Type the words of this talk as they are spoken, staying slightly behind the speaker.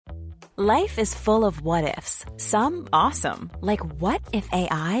Life is full of what-ifs. Some awesome, like what if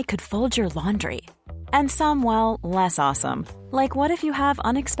AI could fold your laundry? And some, well, less awesome, like what if you have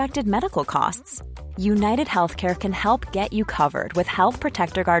unexpected medical costs? United Healthcare can help get you covered with Health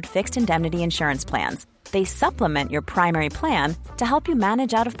Protector Guard fixed indemnity insurance plans. They supplement your primary plan to help you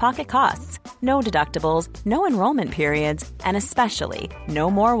manage out-of-pocket costs. No deductibles, no enrollment periods, and especially no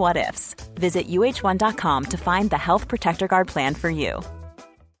more what-ifs. Visit uh1.com to find the Health Protector Guard plan for you.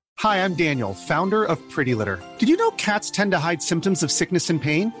 Hi, I'm Daniel, founder of Pretty Litter. Did you know cats tend to hide symptoms of sickness and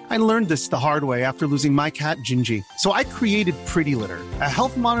pain? I learned this the hard way after losing my cat, Gingy. So I created Pretty Litter, a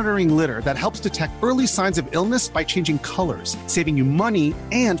health monitoring litter that helps detect early signs of illness by changing colors, saving you money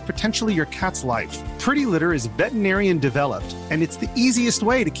and potentially your cat's life. Pretty Litter is veterinarian developed, and it's the easiest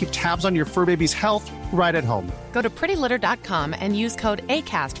way to keep tabs on your fur baby's health right at home. Go to prettylitter.com and use code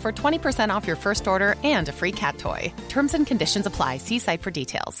ACAST for 20% off your first order and a free cat toy. Terms and conditions apply. See site for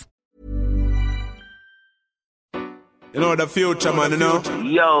details. You know the future, man, you know?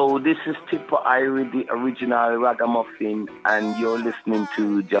 Yo, this is Tipper Irie, the original Ragamuffin, and you're listening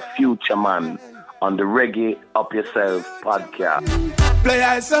to The Future Man on the Reggae Up Yourself podcast.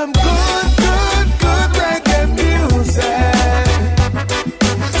 Play some good reggae music.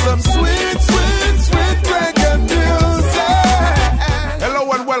 Some sweet reggae music.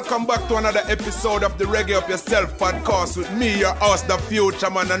 Hello and welcome back to another episode of the Reggae Up Yourself podcast with me, your host, The Future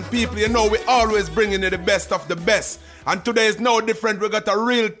Man. And people, you know we always bringing you the best of the best. And today is no different. We got a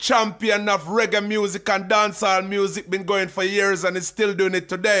real champion of reggae music and dancehall music. Been going for years and is still doing it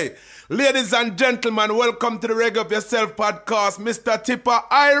today. Ladies and gentlemen, welcome to the Reggae Up Yourself podcast, Mr. Tipper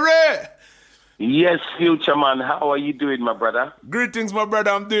Irie. Yes, Future Man. How are you doing, my brother? Greetings, my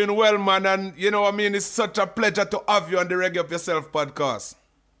brother. I'm doing well, man. And you know what I mean? It's such a pleasure to have you on the Reggae Up Yourself podcast.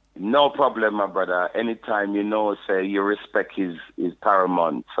 No problem, my brother. Anytime, you know, say your respect is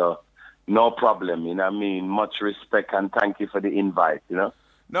paramount. So no problem, you know what I mean? Much respect and thank you for the invite, you know?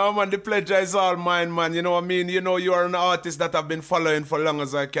 No, man, the pleasure is all mine, man. You know what I mean? You know, you are an artist that I've been following for long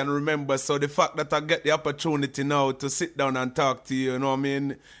as I can remember. So the fact that I get the opportunity now to sit down and talk to you know what I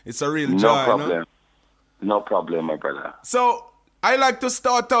mean? It's a real joy, No problem. You know? No problem, my brother. So I like to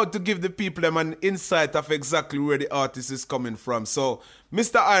start out to give the people them an insight of exactly where the artist is coming from. So,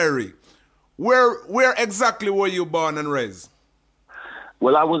 Mr. Irie, where exactly were you born and raised?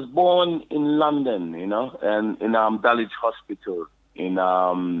 Well, I was born in London, you know, and in Dulwich Hospital,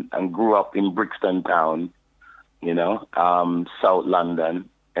 and grew up in Brixton Town, you know, South London,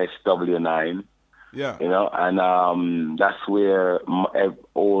 SW9. Yeah. You know, and that's where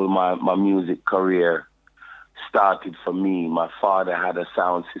all my music career started for me. My father had a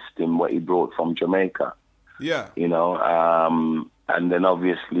sound system what he brought from Jamaica. Yeah. You know, and then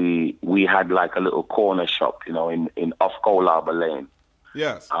obviously we had like a little corner shop, you know, in off Cole Harbour Lane.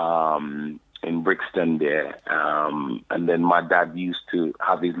 Yes. In Brixton there. And then my dad used to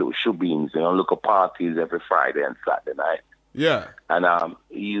have his little shoe-beans, you know, local parties every Friday and Saturday night. Yeah. And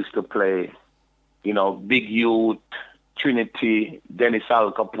he used to play, you know, Big Youth, Trinity, Dennis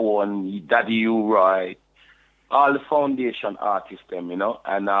Al Capone, Daddy U-Roy, all the foundation artists, them, you know.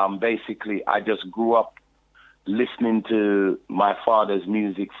 And basically I just grew up listening to my father's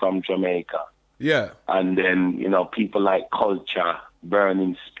music from Jamaica. Yeah. And then, you know, people like Culture,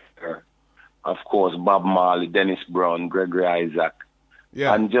 Burning Spear, of course, Bob Marley, Dennis Brown, Gregory Isaac.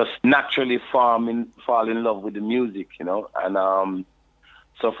 Yeah. And just naturally fall in love with the music, you know. And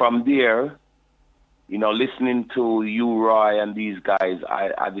so from there, you know, listening to U-Roy and these guys,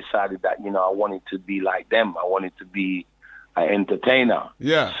 I decided that, you know, I wanted to be like them. I wanted to be an entertainer.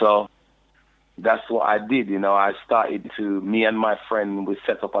 Yeah. So that's what I did, you know. I started me and my friend, we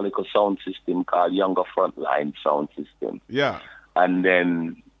set up a little sound system called Younger Frontline Sound System. Yeah. And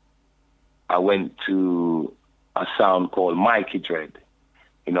then I went to a sound called Mikey Dread,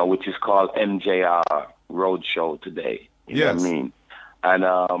 you know, which is called MJR Roadshow today. You know what I mean?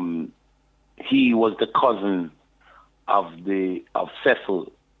 And he was the cousin of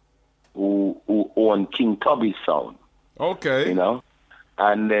Cecil, who owned King Tubby's sound. Okay. You know?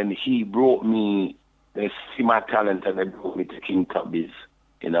 And then he brought me, they see my talent and they brought me to King Tubby's,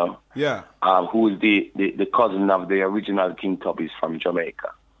 you know? Yeah. Who is the cousin of the original King Tubby's from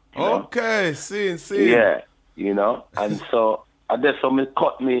Jamaica. Okay, see. Yeah, you know? And so, that's what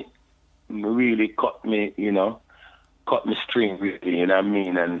really cut me, you know, cut me string really, you know what I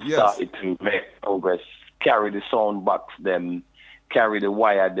mean? And started to make progress, carry the sound box them, carry the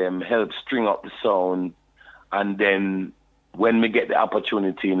wire them, help string up the sound, and then when me get the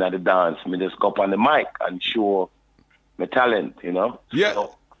opportunity in the dance, me just go up on the mic and show my talent, you know? Yeah.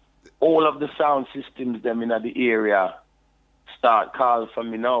 So all of the sound systems them in the area start calling for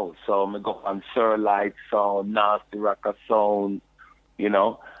me now. So I go on Sir Light Sound, Nasty Rocker Sound, you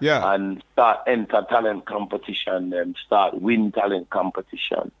know, and start enter talent competition, then start win talent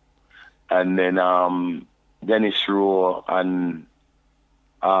competition. And then Dennis Rowe and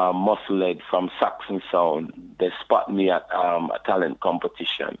Musclehead from Saxon Sound, they spot me at a talent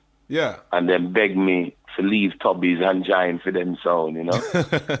competition. Yeah. And then beg me to leave Tubby's and join for them sound, you know.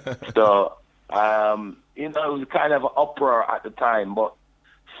 So, you know, it was kind of an uproar at the time, but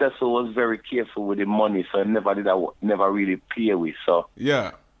Cecil was very careful with the money, so never really pay with. So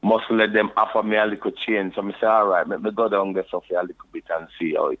yeah, Musclehead them offer me a little change. So I say, all right, let me go down there for a little bit and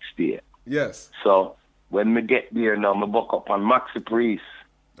see how it's there. Yes. So when me get there now, me buck up on Maxi Priest.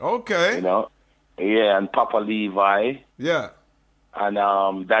 Okay. You know, yeah, and Papa Levi. Yeah. And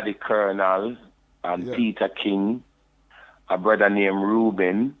Daddy Colonel and Peter King, a brother named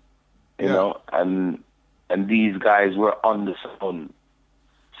Ruben, you know, and these guys were on the sound.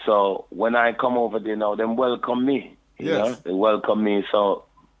 So when I come over there now, them welcome me. You know, they welcome me. So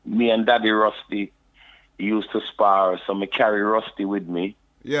me and Daddy Rusty used to spar, so me carry Rusty with me.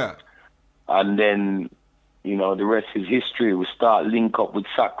 Yeah. And then, you know, the rest is history. We start link up with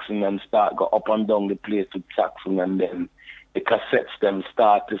Saxon and start go up and down the place with Saxon, and then the cassettes them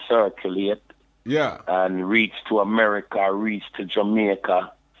start to circulate. Yeah. And reach to America, reach to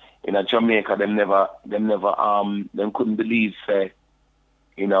Jamaica. You know, Jamaica them couldn't believe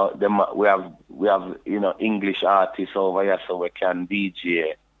you know, we have you know, English artists over here, so we can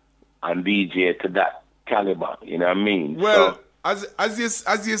DJ to that caliber, you know what I mean? Well, so, as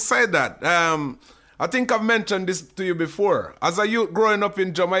you said that, I think I've mentioned this to you before. As a youth growing up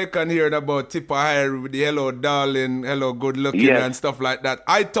in Jamaica and hearing about Tipper Irie with the Hello Darling, Hello Good Looking and stuff like that,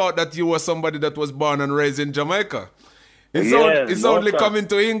 I thought that you were somebody that was born and raised in Jamaica. It's only coming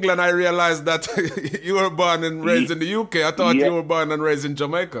to England I realized that you were born and raised in the UK. I thought you were born and raised in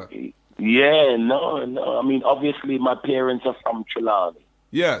Jamaica. Yeah, no. I mean, obviously my parents are from Trelawney.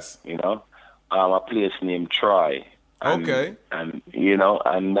 Yes. You know, a place named Troy. Okay. And, you know,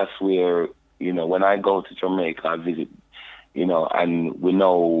 and that's where, you know, when I go to Jamaica, I visit, you know, and we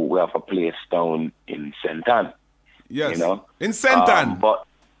know we have a place down in St. Ann. Yes. You know? In St. Ann? But,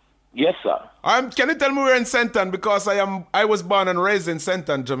 yes, sir. Can you tell me where in St. Ann? Because I was born and raised in St.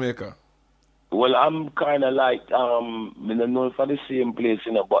 Ann, Jamaica. Well, I'm kind of like, I don't know if I'm the same place,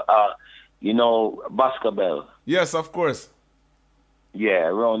 you know, but, you know, Baskerville. Yes, of course. Yeah,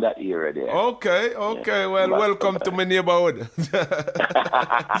 around that area there. Okay. Yeah. Well, welcome to my neighborhood.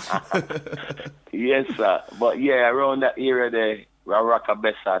 Yes, sir. But yeah, around that area there,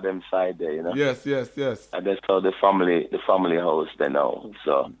 Rockabessa, them side there, you know. Yes. And that's how the family house they know.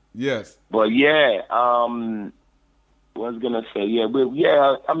 So. Yes. But yeah, what I was gonna say,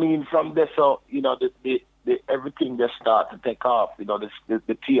 I mean, from there, so you know, the everything just start to take off. You know,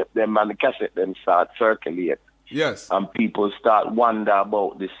 the tape them and the cassette them start circulate. Yes. And people start wonder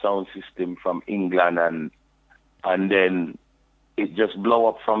about the sound system from England, and then it just blow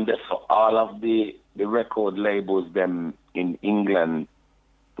up from there. So all of the record labels them in England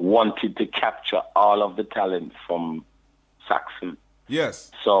wanted to capture all of the talent from Saxon.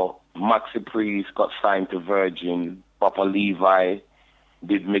 Yes. So Maxi Priest got signed to Virgin. Papa Levi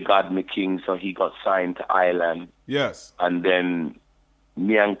did Me God Me King, so he got signed to Island. Yes. And then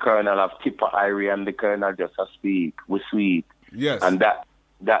me and Colonel have Tipper Irie and the Colonel just a speak. We sweet. Yes. And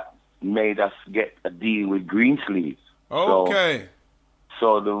that made us get a deal with Greensleeves. Okay.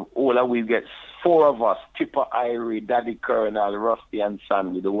 So all of we get 4 of us, Tipper Irie, Daddy Colonel, Rusty and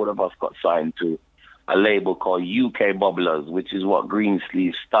Sandy, the all of us got signed to a label called UK Bubblers, which is what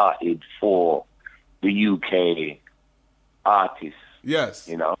Greensleeves started for the UK artists. Yes.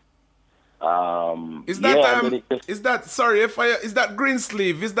 You know. Is that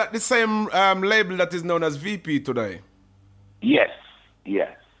Greensleeve? Is that the same label that is known as VP today? Yes.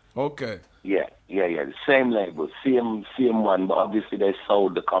 Okay. Yeah. The same label, same one, but obviously they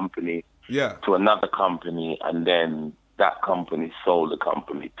sold the company to another company, and then that company sold the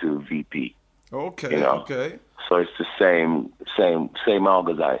company to VP. Okay. You know? Okay. So it's the same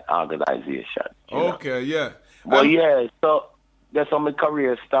organization. Okay. You know? Yeah. Well, so that's how my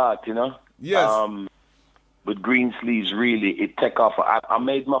career started, you know. Yes. With Greensleeves, really, it took off. I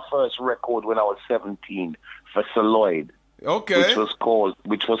made my first record when I was 17 for Celoid. Okay. Which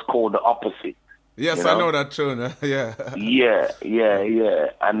was called The Opposite. Yes, you know? I know that tune. Yeah. Yeah.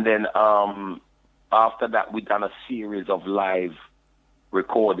 And then after that, we done a series of live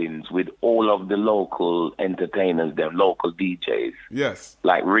recordings with all of the local entertainers, their local DJs. Yes.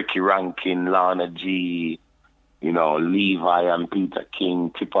 Like Ricky Rankin, Lana G, you know, Levi and Peter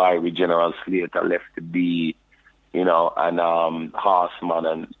King, Tipper Irie, General Slater, Left to Be, you know, and Horseman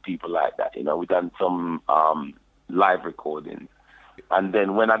and people like that. You know, we done some live recordings. And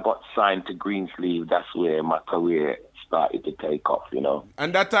then when I got signed to Greensleeve, that's where my career started to take off, you know.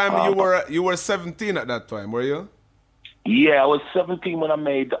 And that time you were 17 at that time, were you? Yeah, I was 17 when I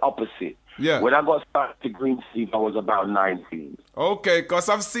made The Opposite. Yeah. When I got signed to Greensleeve, I was about 19. Okay, because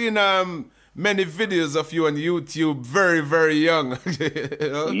I've seen many videos of you on YouTube very, very young. You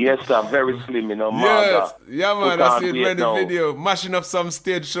know? Yes, sir, very slim, you know. Yes, yeah, man, I've seen many videos, mashing up some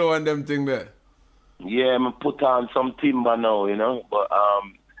stage show and them thing there. Yeah, I put on some timber now, you know, but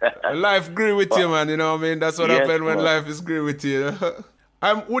life grew with you, man, you know what I mean? That's what happened when life is grew with you. You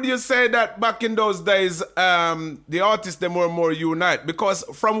know? Would you say that back in those days, the artists, they were more unite? Because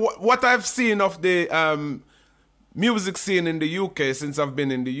from what I've seen of the music scene in the UK, since I've been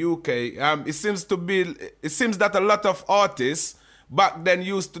in the UK, it seems that a lot of artists back then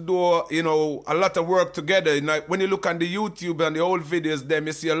used to do, you know, a lot of work together. You know, when you look on the YouTube and the old videos, then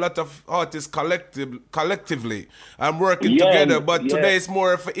you see a lot of artists collectively working together. But today it's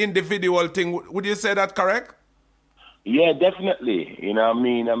more of an individual thing. Would you say that correct? Yeah, definitely. You know what I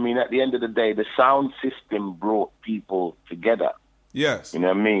mean? I mean, at the end of the day, the sound system brought people together. Yes. You know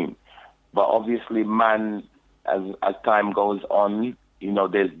what I mean? But obviously, man, as time goes on, you know,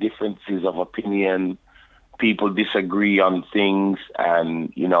 there's differences of opinion. People disagree on things,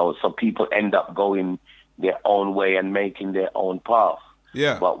 and, you know, so people end up going their own way and making their own path.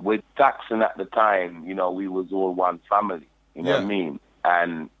 Yeah. But with Saxon at the time, you know, we was all one family. You know what I mean?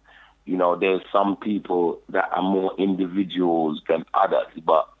 And, you know, there's some people that are more individuals than others.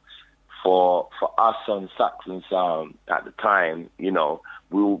 But for us on Saxon Sound at the time, you know,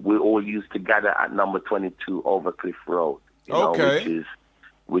 we all used to gather at number 22 Overcliff Road, you know,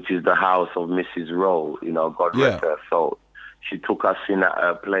 which is the house of Mrs. Rowe, you know, God rest her soul. She took us in at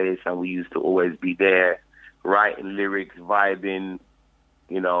her place, and we used to always be there, writing lyrics, vibing,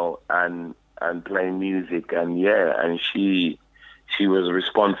 you know, and playing music. And and she was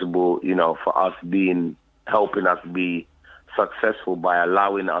responsible, you know, for us helping us be successful by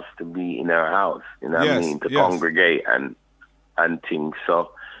allowing us to be in her house, you know what I mean, to congregate and things.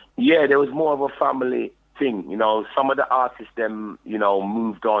 So, yeah, there was more of a family thing. You know, some of the artists them, you know,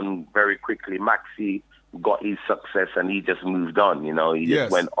 moved on very quickly. Maxi got his success and he just moved on, you know. He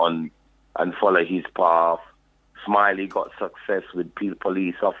just went on and followed his path. Smiley got success with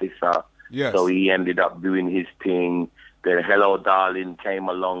police officer. Yes. So he ended up doing his thing. Then Hello Darling came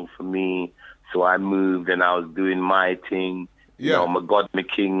along for me. So I moved and I was doing my thing. You know, My God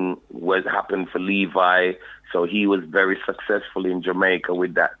McKing happened for Levi. So he was very successful in Jamaica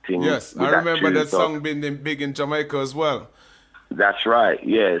with that thing. Yes, I remember that song being big in Jamaica as well. That's right,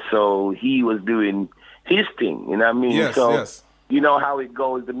 yeah. So he was doing his thing, you know what I mean? Yes, so, you know how it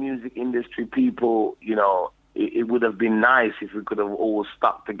goes, the music industry people, you know, it would have been nice if we could have all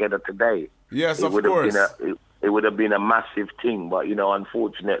stuck together today. Yes, of course. It would have been a massive thing, but, you know,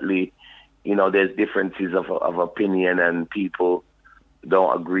 unfortunately, you know, there's differences of opinion and people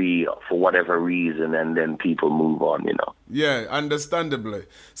don't agree for whatever reason, and then people move on, you know. Yeah, understandably.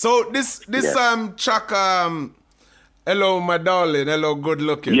 So this track, Hello My Darling, Hello Good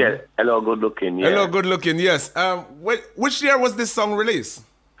Looking. Yeah, Hello Good Looking, yeah. Hello Good Looking, yes. Which year was this song released?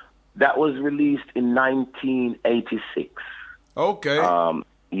 That was released in 1986. Okay.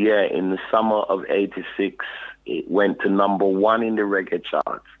 Yeah, in the summer of 86, it went to number 1 in the reggae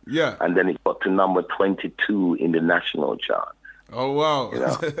charts. Yeah. And then it got to number 22 in the national chart. Oh, wow. You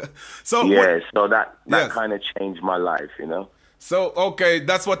know? So that kind of changed my life, you know. So, okay,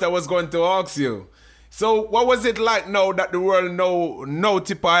 that's what I was going to ask you. So what was it like now that the world know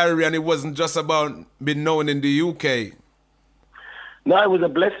Tippa Irie and it wasn't just about being known in the UK? No, it was a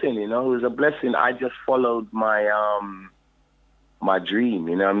blessing, you know. It was a blessing. I just followed my my dream,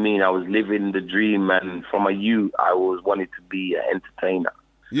 you know what I mean? I was living the dream, and from a youth, I always wanted to be an entertainer.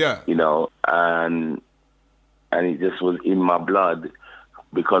 Yeah. You know, and it just was in my blood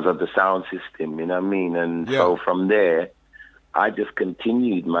because of the sound system, you know what I mean? And so from there, I just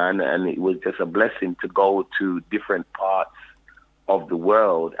continued, man, and it was just a blessing to go to different parts of the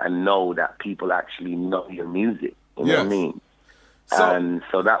world and know that people actually know your music, you know what I mean? And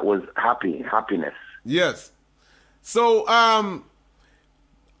so that was happiness. Yes. So,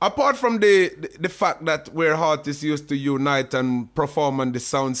 apart from the fact that we're artists used to unite and perform on the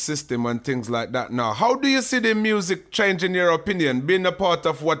sound system and things like that now, how do you see the music change in your opinion, being a part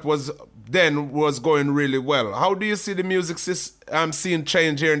of what was going really well? How do you see the music scene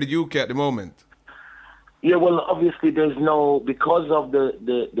change here in the UK at the moment? Yeah, well, obviously because of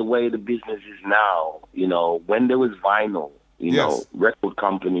the way the business is now, you know, when there was vinyl, you know, record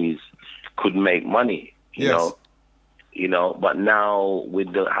companies could make money, you know. you know. But now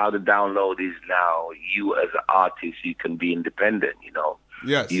with how the download is now, you as an artist, you can be independent, you know.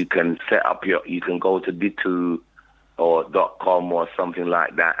 Yes. You can you can go to Ditu or .com or something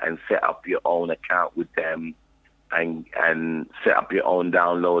like that and set up your own account with them and set up your own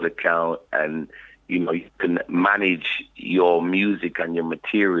download account, and, you know, you can manage your music and your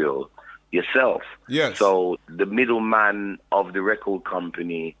material yourself. Yes. So the middleman of the record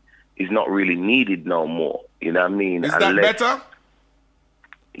company is not really needed no more. You know what I mean? Is that better?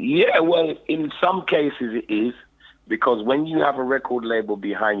 Yeah, well, in some cases it is, because when you have a record label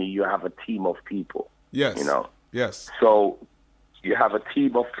behind you, you have a team of people. Yes. You know? Yes. So you have a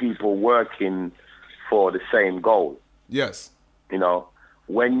team of people working for the same goal. Yes. You know,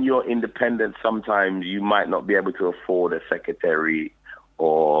 when you're independent, sometimes you might not be able to afford a secretary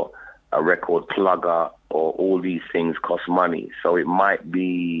or a record plugger, or all these things cost money. So it might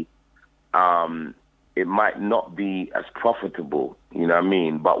be, it might not be as profitable, you know what I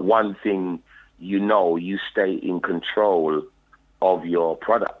mean? But one thing, you know, you stay in control of your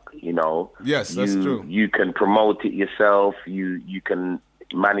product, you know. Yes, that's true. You can promote it yourself. You can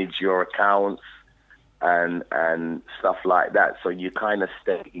manage your accounts and stuff like that. So you kind of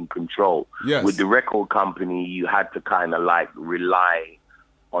stay in control. Yes. With the record company, you had to kind of like rely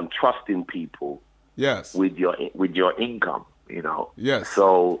on trusting people. Yes. With your income, you know. Yes.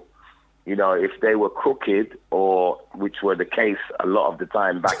 So, you know, if they were crooked, or which were the case a lot of the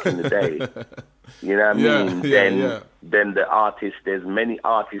time back in the day, you know what I mean? Then the artist, there's many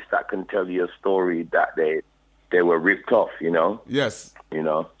artists that can tell you a story that they were ripped off, you know? Yes. You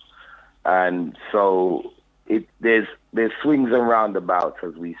know? And so there's swings and roundabouts,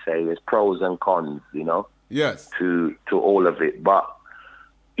 as we say. There's pros and cons, you know? Yes. To all of it. But,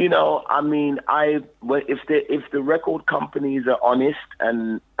 you know, I mean, if the record companies are honest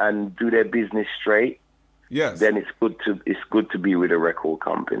and do their business straight, yes, then it's good to be with a record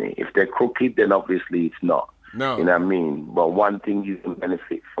company. If they're crooked, then obviously it's not. No. You know what I mean? But one thing you can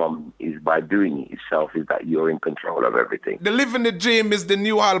benefit from is by doing it yourself, is that you're in control of everything. The Living the Dream is the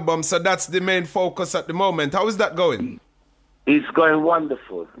new album, so that's the main focus at the moment. How is that going? It's going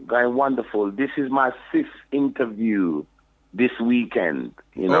wonderful. This is my 5th interview this weekend,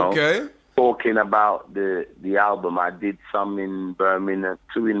 you know. Okay. Talking about the album. I did some in Birmingham,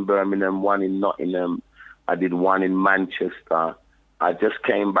 2 in Birmingham, 1 in Nottingham. I did 1 in Manchester. I just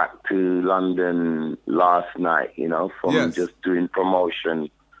came back to London last night, you know, from just doing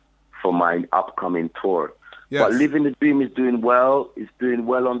promotion for my upcoming tour. Yes. But Living the Dream is doing well. It's doing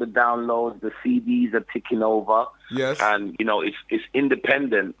well on the downloads. The CDs are ticking over. Yes. And, you know, it's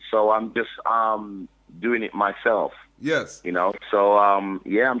independent, so I'm just doing it myself. Yes. You know, so, I'm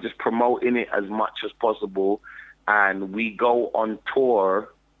just promoting it as much as possible. And we go on tour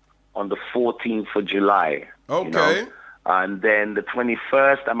on the 14th of July. Okay. You know? And then the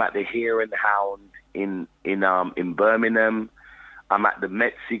 21st, I'm at the Hare and Hound in Birmingham. I'm at the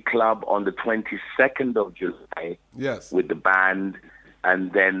Metsi Club on the 22nd of July. Yes. With the band.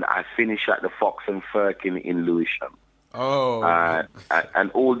 And then I finish at the Fox and Firkin in Lewisham. Oh. And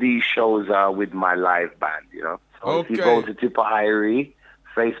all these shows are with my live band, you know. So if you go to Tipper Irie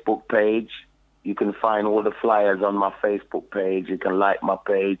Facebook page, you can find all the flyers on my Facebook page. You can like my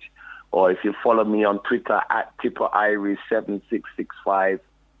page. Or if you follow me on Twitter at Tipper Irie 7665,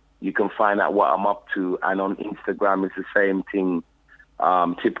 you can find out what I'm up to. And on Instagram, it's the same thing.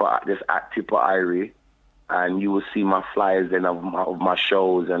 Just at Tipper Irie, and you will see my flyers then of my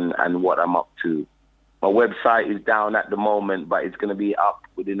shows and what I'm up to. My website is down at the moment, but it's going to be up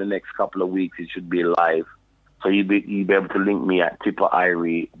within the next couple of weeks. It should be live. So you'll be able to link me at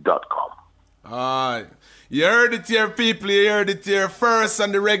tipperirie.com. You heard it here, people. You heard it here first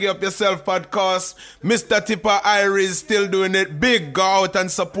on the Reggae Up Yourself podcast. Mr. Tipper Irie is still doing it big. Go out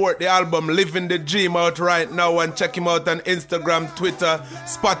and support the album Living the Dream out right now, and check him out on Instagram, Twitter,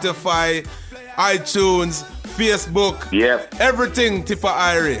 Spotify, iTunes, Facebook. Yep. Everything, Tipper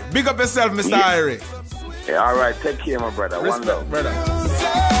Irie. Big up yourself, Mr. Irie. Yeah, all right. Take care, my brother. Respect, one love. Brother.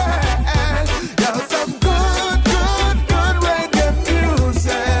 Some good reggae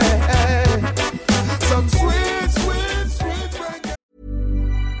music. Some sweet reggae.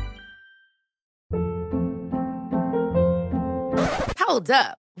 Hold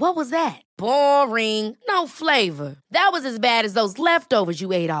up. What was that? Boring. No flavor. That was as bad as those leftovers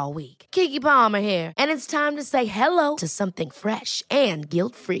you ate all week. Keke Palmer here. And it's time to say hello to something fresh and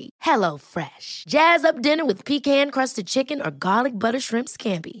guilt-free. Hello Fresh. Jazz up dinner with pecan-crusted chicken or garlic butter shrimp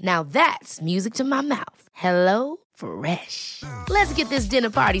scampi. Now that's music to my mouth. Hello Fresh. Let's get this dinner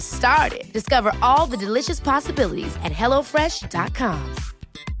party started. Discover all the delicious possibilities at HelloFresh.com.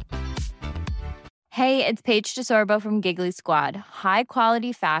 Hey, it's Paige DeSorbo from Giggly Squad. High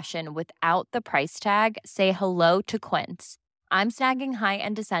quality fashion without the price tag. Say hello to Quince. I'm snagging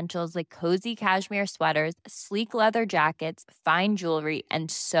high-end essentials like cozy cashmere sweaters, sleek leather jackets, fine jewelry,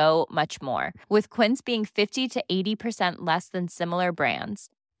 and so much more. With Quince being 50 to 80% less than similar brands.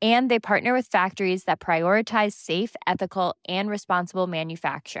 And they partner with factories that prioritize safe, ethical, and responsible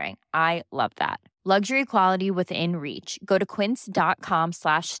manufacturing. I love that. Luxury quality within reach. Go to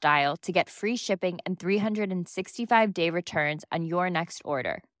quince.com/style to get free shipping and 365-day returns on your next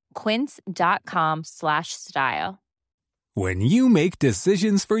order. Quince.com/style. When you make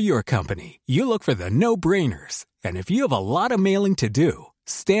decisions for your company, you look for the no-brainers. And if you have a lot of mailing to do,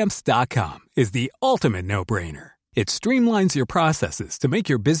 Stamps.com is the ultimate no-brainer. It streamlines your processes to make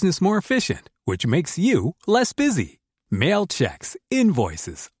your business more efficient, which makes you less busy. Mail checks,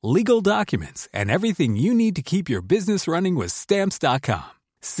 invoices, legal documents, and everything you need to keep your business running with Stamps.com.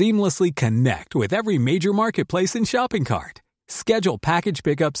 Seamlessly connect with every major marketplace and shopping cart. Schedule package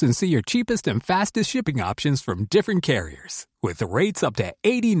pickups and see your cheapest and fastest shipping options from different carriers, with rates up to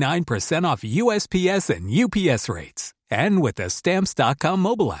 89% off USPS and UPS rates. And with the Stamps.com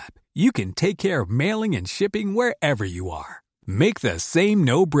mobile app, you can take care of mailing and shipping wherever you are. Make the same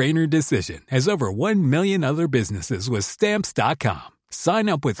no-brainer decision as over 1 million other businesses with Stamps.com. Sign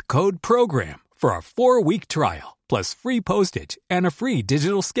up with code PROGRAM for a 4-week trial, plus free postage and a free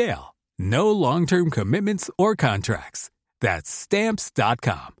digital scale. No long-term commitments or contracts. That's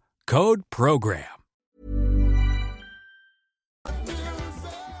Stamps.com. Code PROGRAM.